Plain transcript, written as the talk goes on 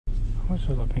Which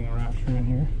is a pink Raptor in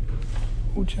here.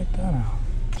 Oh, check that out.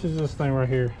 This is this thing right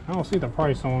here. I don't see the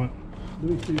price on it.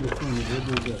 Let me see the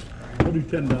thing. I'll do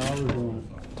 $10 on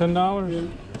it. $10? Yeah.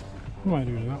 I might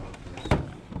do that.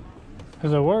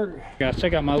 Does it work? Guys,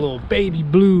 check out my little baby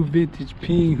blue vintage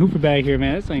pink hooper bag here,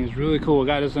 man. This thing is really cool. I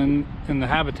got this in the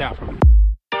habitat from.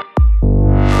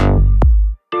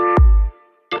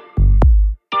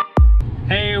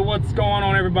 Hey, what's going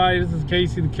on, everybody? This is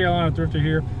Casey, the Carolina Thrifter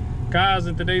here. Guys,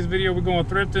 in today's video, we're going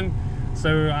thrifting.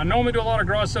 So I normally do a lot of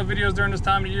garage sale videos during this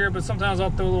time of year, but sometimes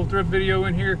I'll throw a little thrift video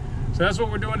in here. So that's what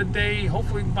we're doing today.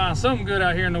 Hopefully we can find something good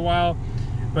out here in the wild.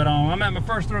 But I'm at my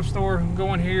first thrift store. I'm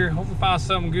going here. Hopefully find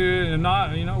something good. And if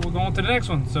not, you know, we're going to the next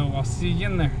one. So I'll see you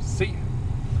in there. See you.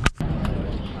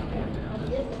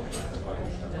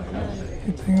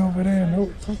 Anything over there?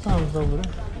 Nope. Sometimes it's over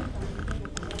there.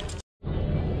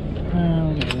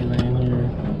 Man, look at everything in here.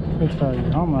 It's got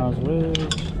your Harmonized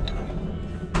wedge.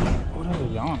 What is a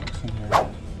Yonex in here?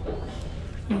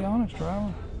 A Yonex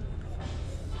driver?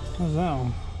 What's that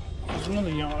one? There's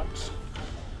another Yonex.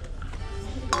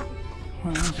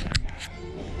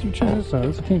 Dude, check this out.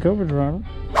 It's a King Cobra driver.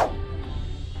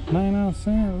 99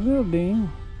 cents. Little ding.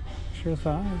 Sure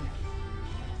size.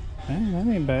 Dang, that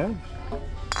ain't bad.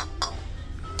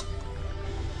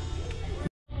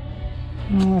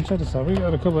 Check this out. We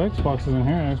got a couple of Xboxes in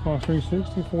here. Xbox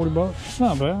 360, 40 bucks. It's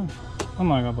not bad. I'm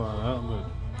not gonna buy that, but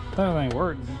that ain't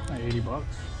worth like 80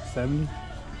 bucks. 70.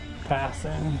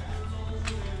 Passing.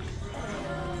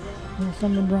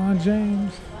 Some LeBron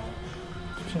James.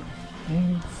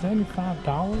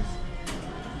 $75.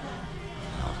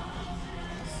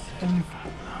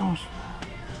 $75.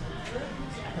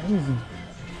 Crazy.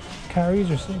 Carries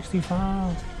are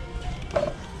 65.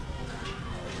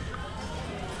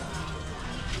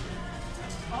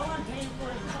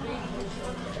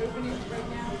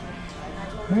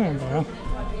 Yeah, bro.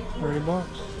 30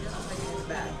 bucks.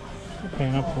 They're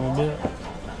paying up a little bit.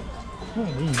 What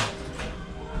are these?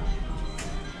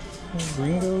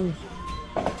 Gringos.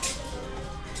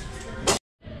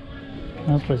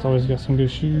 This place always got some good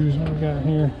shoes. What we got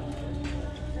here?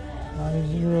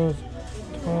 90s,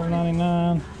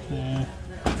 $12.99. Yeah.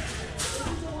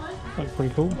 Looks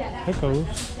pretty cool. Echoes.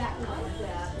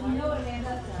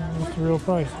 What's the real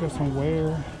price? Got some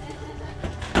wear.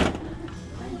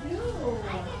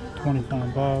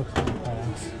 25 bucks.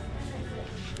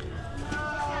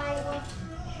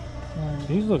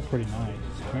 These look pretty nice.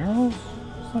 Merrills?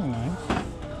 These look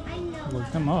nice. Look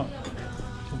them up.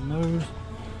 Some those.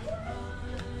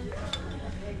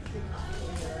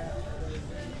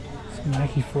 Some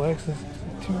Nike Flexes.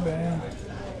 Not too bad.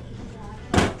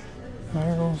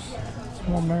 Merrills.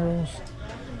 Some more Merrills.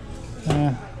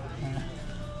 Yeah.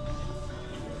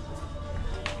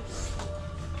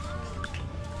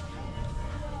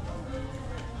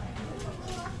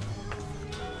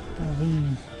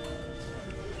 These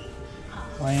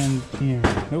land in.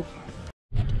 Nope.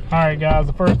 Alright guys,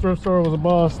 the first thrift store was a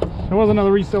bust. There was another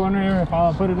reseller in there. If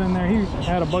I put it in there, he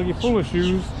had a buggy full of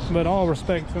shoes, but all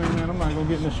respect to him, man, I'm not gonna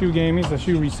get in the shoe game. He's a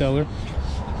shoe reseller.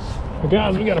 But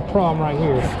guys, we got a problem right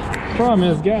here. The problem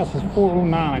is gas is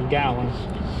 $4.09 a gallon.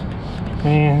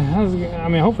 And I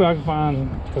mean, hopefully I can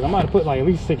find, because I might have put like at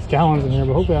least 6 gallons in here,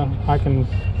 but hopefully I can,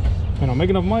 you know, make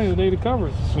enough money today to cover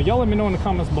it. So y'all let me know in the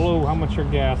comments below how much your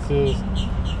gas is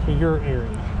for your area.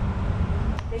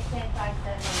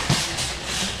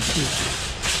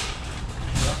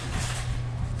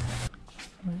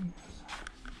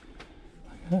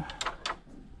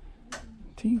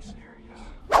 T-Series.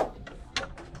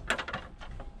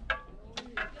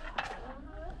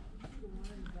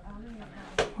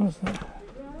 What is that?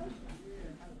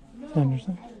 That's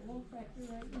interesting.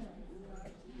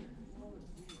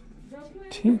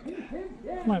 Teeth.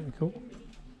 Might be cool.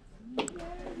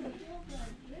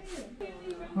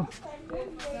 Huh.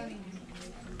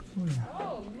 Oh, yeah.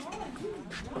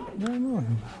 Very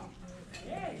morning.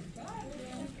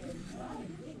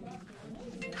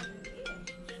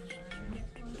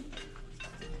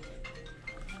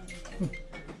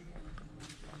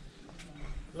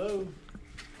 Hello.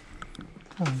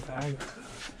 Oh, bag.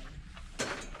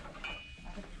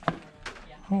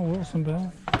 Oh, Wilson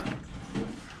bag.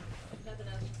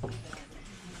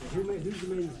 Who's the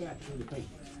manufacturer of the paper?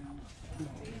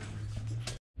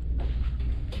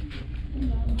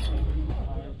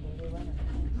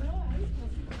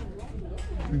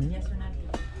 Yes or no?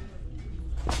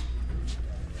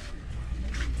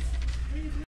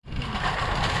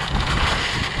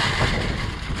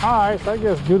 Alright, so I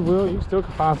guess Goodwill, you still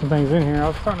can find some things in here. I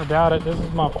was starting to doubt it. This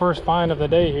is my first find of the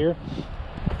day here.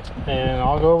 And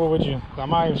I'll go over with you. I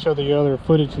might even show the other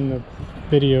footage in the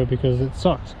video because it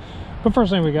sucks. But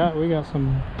first thing we got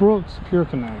some Brooks Pure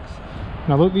Connects.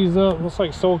 Now look these up. Looks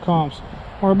like sold comps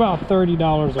are about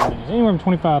 $30 on these. Anywhere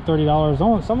from $25, $30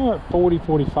 on. Some are at 40,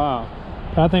 45.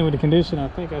 But I think with the condition, I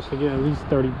think I should get at least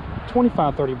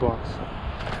 25, 30 bucks.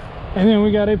 And then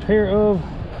we got a pair of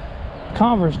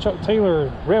Converse Chuck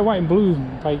Taylor red, white, and blue,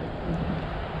 like,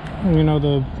 you know,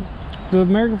 the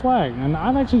American flag. And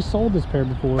I've actually sold this pair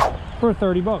before for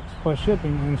 30 bucks plus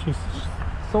shipping, and she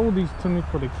sold these to me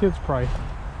for the kids price.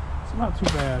 It's not too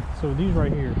bad. So these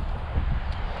right here,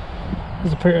 this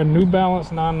is a pair of New Balance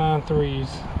 993s,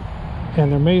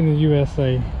 and they're made in the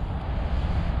USA.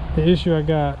 The issue I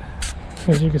got,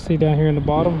 as you can see down here in the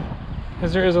bottom,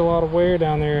 is there is a lot of wear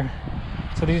down there.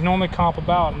 So these normally comp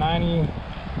about 90,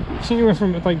 anywhere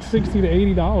from like 60 to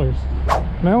 $80.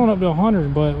 Now I went up to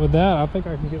 100, but with that I think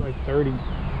I can get like 30.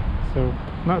 So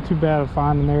not too bad of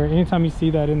finding there. Anytime you see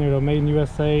that in there though, made in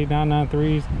USA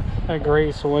 993s, that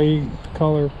gray suede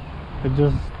color, it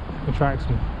just attracts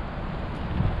me.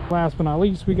 Last but not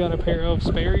least, we got a pair of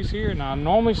Sperry's here. Now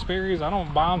normally Sperry's I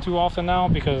don't buy them too often now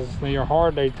because they are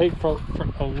hard. They take for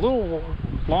a little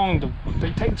long to,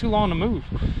 they take too long to move.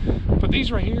 But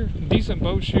these right here, decent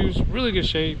boat shoes, really good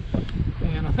shape,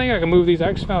 and I think I can move these. I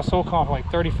actually found a sold comp for like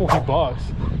 30, 40 bucks,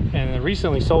 and they're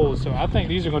recently sold, so I think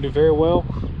these are going to do very well.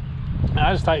 And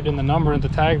I just typed in the number in the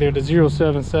tag there, the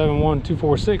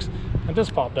 0771246, and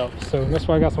this popped up, so that's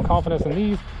why I got some confidence in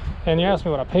these. And you asked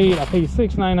me what I paid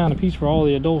 $6.99 a piece for all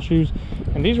the adult shoes,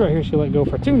 and these right here she let go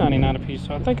for $2.99 a piece.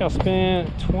 So I think I spent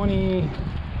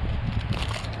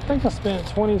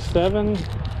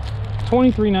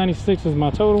 $23.96 is my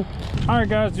total. All right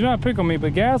guys, do not pick on me,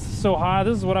 but gas is so high,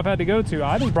 this is what I've had to go to.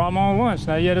 I just brought my own lunch.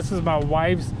 Now yeah, this is my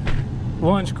wife's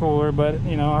lunch cooler, but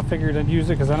you know, I figured I'd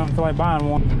use it because I don't feel like buying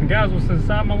one. And guys, what's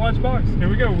inside my lunchbox? Here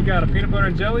we go. We got a peanut butter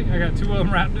and jelly. I got 2 of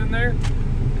them wrapped in there.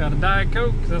 Got a Diet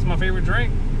Coke because that's my favorite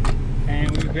drink.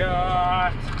 And we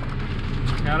got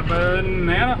a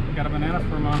banana. Got a banana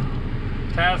for my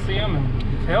potassium and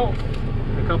health.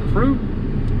 A cup of fruit.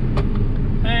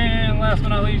 And last but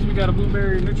not least, we got a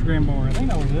blueberry Nutri-Grain bar. I think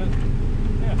that was it.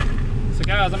 Yeah. So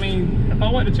guys, I mean, if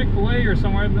I went to Chick-fil-A or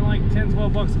somewhere, it'd been like 10,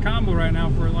 12 bucks a combo right now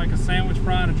for like a sandwich,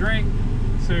 fry, and a drink.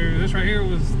 So this right here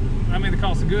was, I mean, the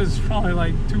cost of goods is probably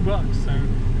like 2 bucks. So I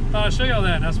thought I'd show y'all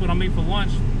that. That's what I'll eat for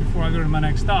lunch before I go to my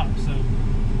next stop. So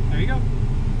there you go.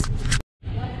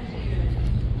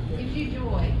 Gives you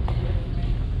joy.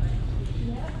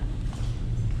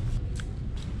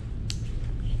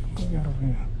 What we got over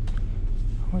here?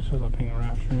 How much was a pink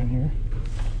rapture in here?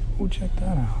 Oh, check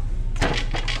that out.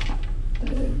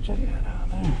 Dude, check that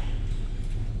out there.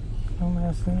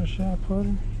 Nomad center shaft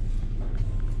putter.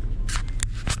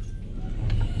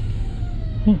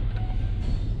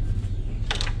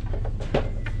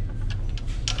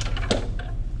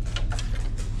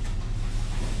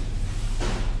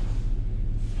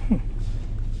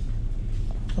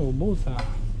 Oh, bullseye.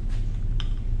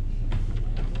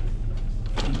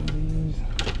 These.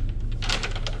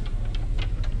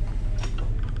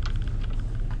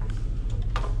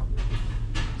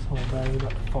 This whole bag is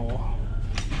about to fall.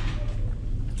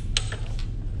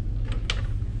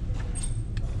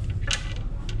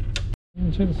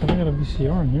 Check this out, I got a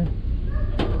VCR in here.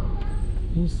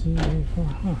 VCR,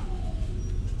 huh?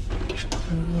 I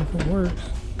don't know if it works.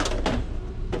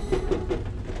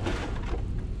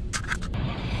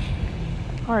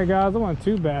 Alright guys, it wasn't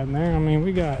too bad in there. I mean,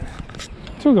 we got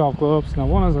 2 golf clubs. Now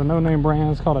one is a no-name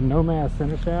brand. It's called a Nomad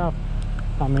center shaft.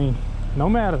 I mean,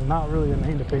 Nomad is not really a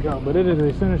name to pick up, but it is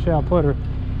a center shaft putter.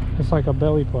 It's like a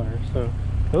belly putter. So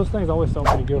those things always sell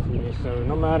pretty good for me. So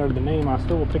no matter the name, I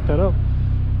still will pick that up.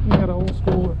 We got an old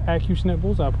school AccuSnip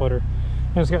bullseye putter.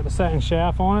 And it's got the satin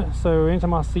shaft on it. So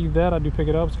anytime I see that, I do pick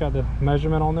it up. It's got the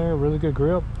measurement on there, really good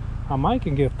grip. I might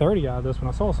can get 30 out of this one.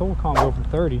 I saw a sold comp go for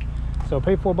 30. So I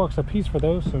paid $4 a piece for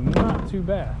those, so not too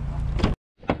bad.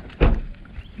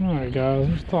 Alright guys,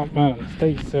 let's talk about an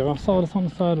estate sale. I saw this on the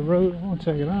side of the road. I want to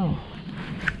check it out.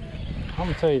 I'm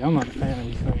gonna tell you, I'm not a fan of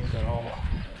these things at all.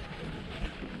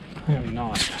 I am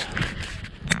not.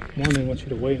 One, they want you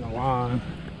to wait in a line.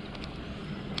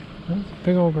 That's a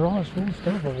big old garage full of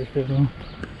stuff over here though.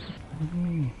 What's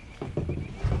going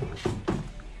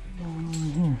on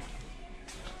here?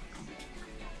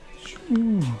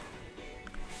 Shoo.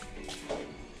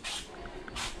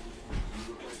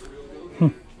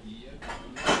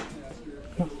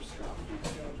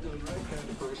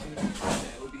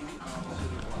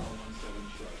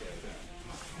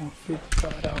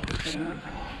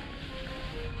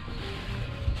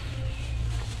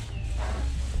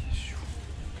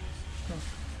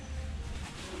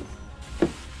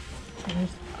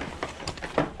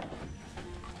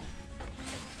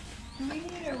 Do we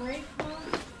need a rake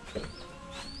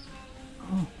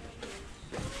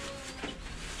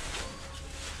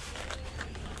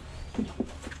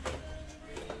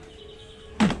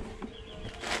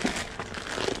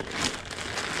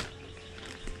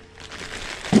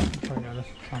I got this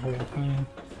whole thing.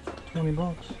 20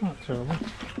 bucks, not terrible.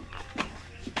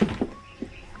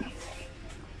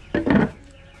 That's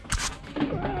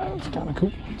kind of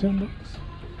cool. 10 bucks.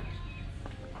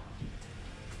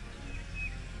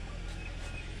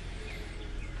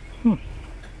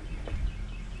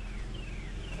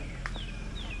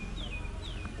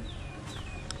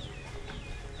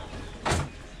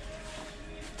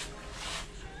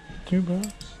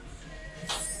 $2.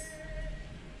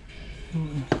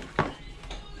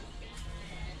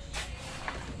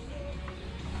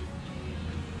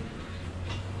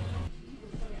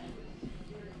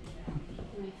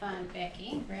 Let me find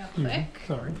Becky real quick.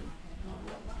 Sorry.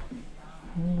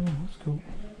 That's cool.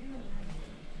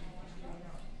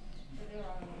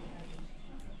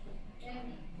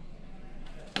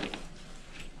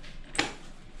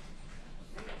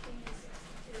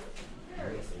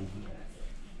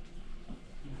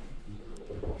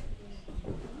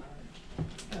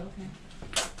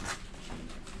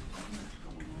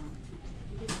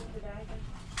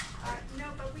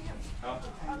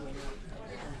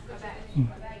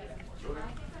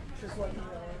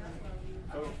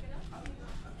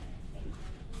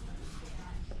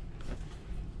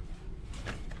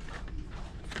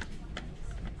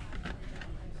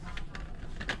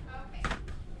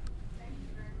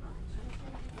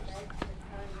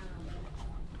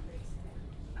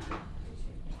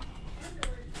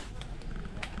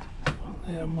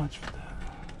 Yeah, much for that.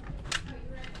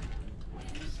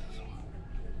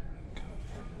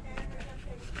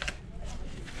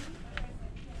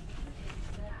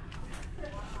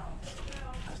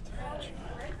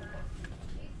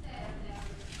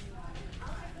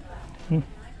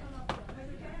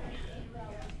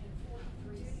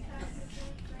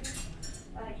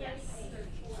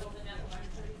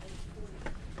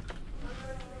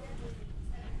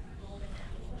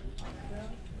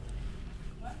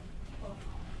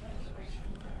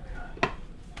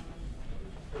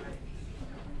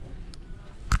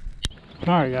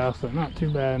 Alright guys, so not too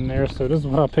bad in there. So this is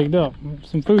what I picked up.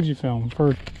 Some Fujifilm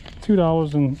for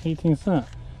 $2.18.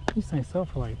 These things sell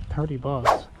for like 30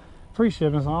 bucks. Free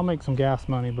shipping, so I'll make some gas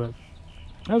money, but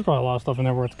there's probably a lot of stuff in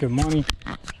there worth good money.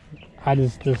 I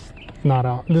just not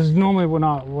out. This is normally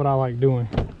not what I like doing.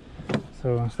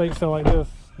 So estate sale like this,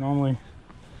 normally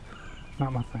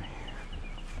not my thing.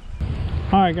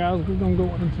 Alright guys, we're gonna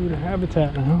go into the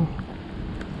habitat now.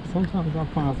 Sometimes I'll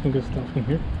find some good stuff in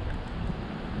here.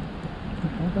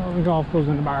 $1,000 golf clubs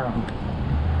in the barrel.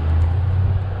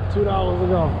 $2 a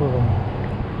golf club.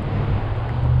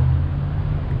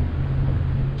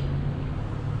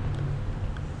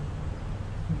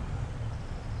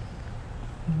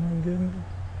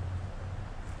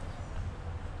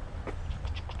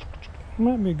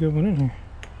 Might be a good one in here.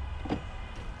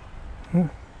 Huh.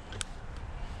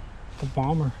 The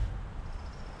bomber.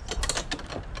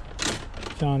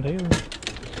 John Daly.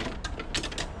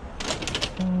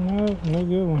 No, no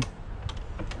good one.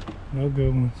 No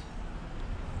good ones.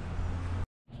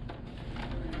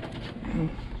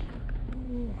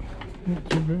 Not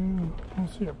too bad. I don't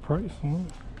see a price on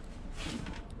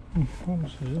it. How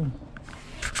much is it?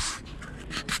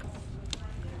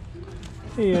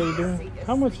 Hey, how you doing?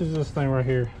 How much is this thing right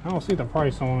here? I don't see the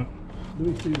price on it. Let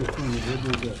me see this thing.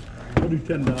 What is that? I'll do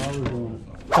 $10 on it.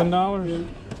 $10? Yeah.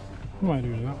 I might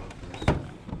do that.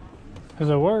 Does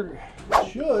it work?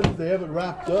 Should, if they have it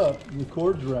wrapped up, the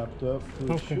cord's wrapped up, so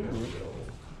it Okay. should work.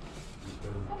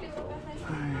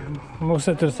 I'm gonna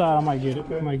set to the side. I might get it.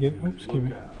 I might get it. Oops, excuse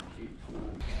me.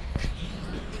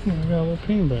 We got a little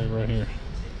ping bag right here.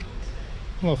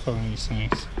 I love finding these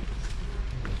things.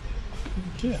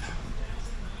 Yeah.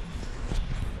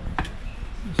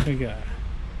 What's we got?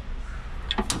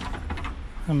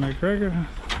 A McGregor.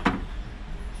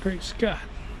 Great Scott.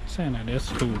 Saying that, that's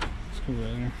cool. It's cool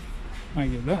right there.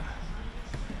 Might get that.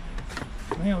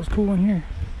 I think it was cool in here.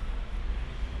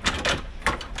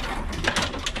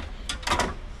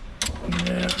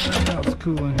 Yeah, that was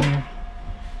cool in here.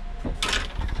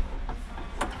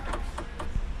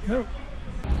 Yep.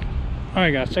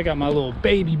 Alright guys, check out my little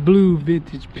baby blue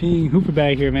vintage ping hooper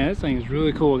bag here, man. This thing is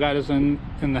really cool. I got this in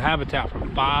the Habitat for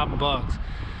 $5.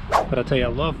 But I tell you, I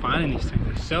love finding these things.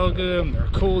 They sell good, they're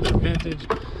cool, they're vintage.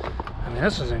 I mean,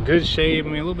 this is in good shape. I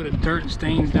mean, a little bit of dirt and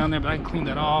stains down there, but I can clean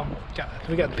that off.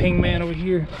 We got the Ping Man over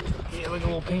here. Yeah, look at the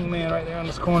little Ping Man right there on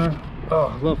this corner.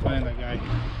 Oh, I love finding that guy.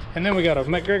 And then we got a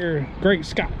McGregor Great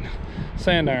Scott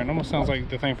sand iron. Almost sounds like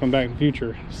the thing from Back to the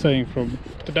Future, saying from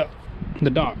the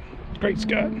dock. Great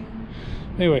Scott.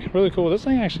 Anyway, really cool. This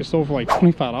thing actually sold for like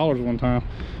 $25 one time.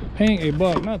 Paying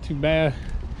 $1, not too bad.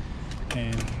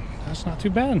 And that's not too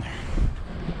bad in there.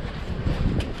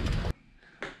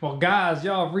 Well, guys,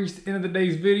 y'all have reached the end of the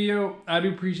day's video. I do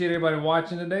appreciate everybody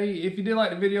watching today. If you did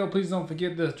like the video, please don't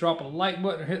forget to drop a like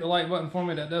button or hit the like button for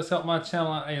me. That does help my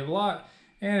channel out a lot.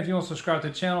 And if you want to subscribe to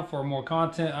the channel for more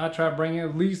content, I try to bring in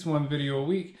at least one video a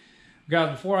week.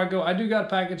 Guys, before I go, I do got a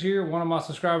package here. One of my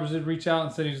subscribers did reach out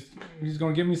and said he's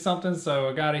going to give me something. So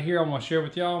I got it here. I'm going to share it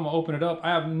with y'all. I'm going to open it up. I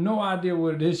have no idea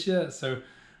what it is yet. So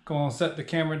go on, set the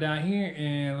camera down here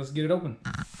and let's get it open.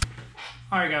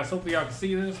 All right, guys. Hopefully y'all can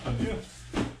see this. But yeah,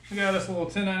 we got this little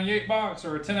 1098 box or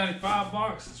a 1095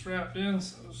 box. It's wrapped in.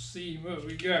 So let's see what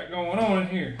we got going on in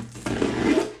here.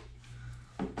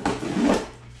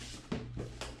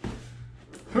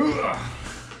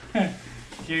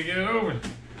 Can't get it open.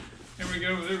 There we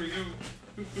go, there we go.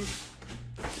 Oop, oop.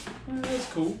 Oh,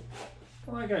 that's cool.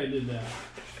 I like how he did that.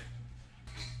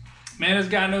 Man, this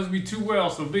guy knows me too well,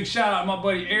 so big shout out to my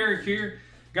buddy Eric here.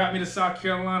 Got me the South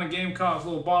Carolina Gamecocks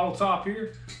little bottle top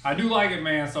here. I do like it,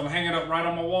 man, so I'm hanging it up right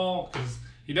on my wall because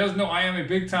he does know I am a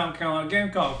big-time Carolina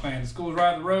Gamecock fan. The school's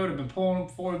right up the road. I've been pulling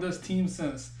for this team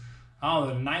since, I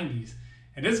don't know, the 90s.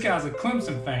 And this guy's a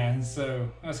Clemson fan, so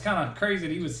it's kind of crazy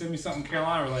that he would send me something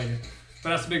Carolina related. But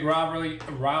that's a big rivalry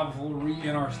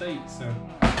in our state. So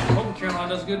I hope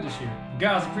Carolina does good this year.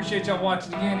 Guys, appreciate y'all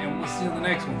watching again, and we'll see you in the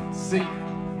next one. See ya.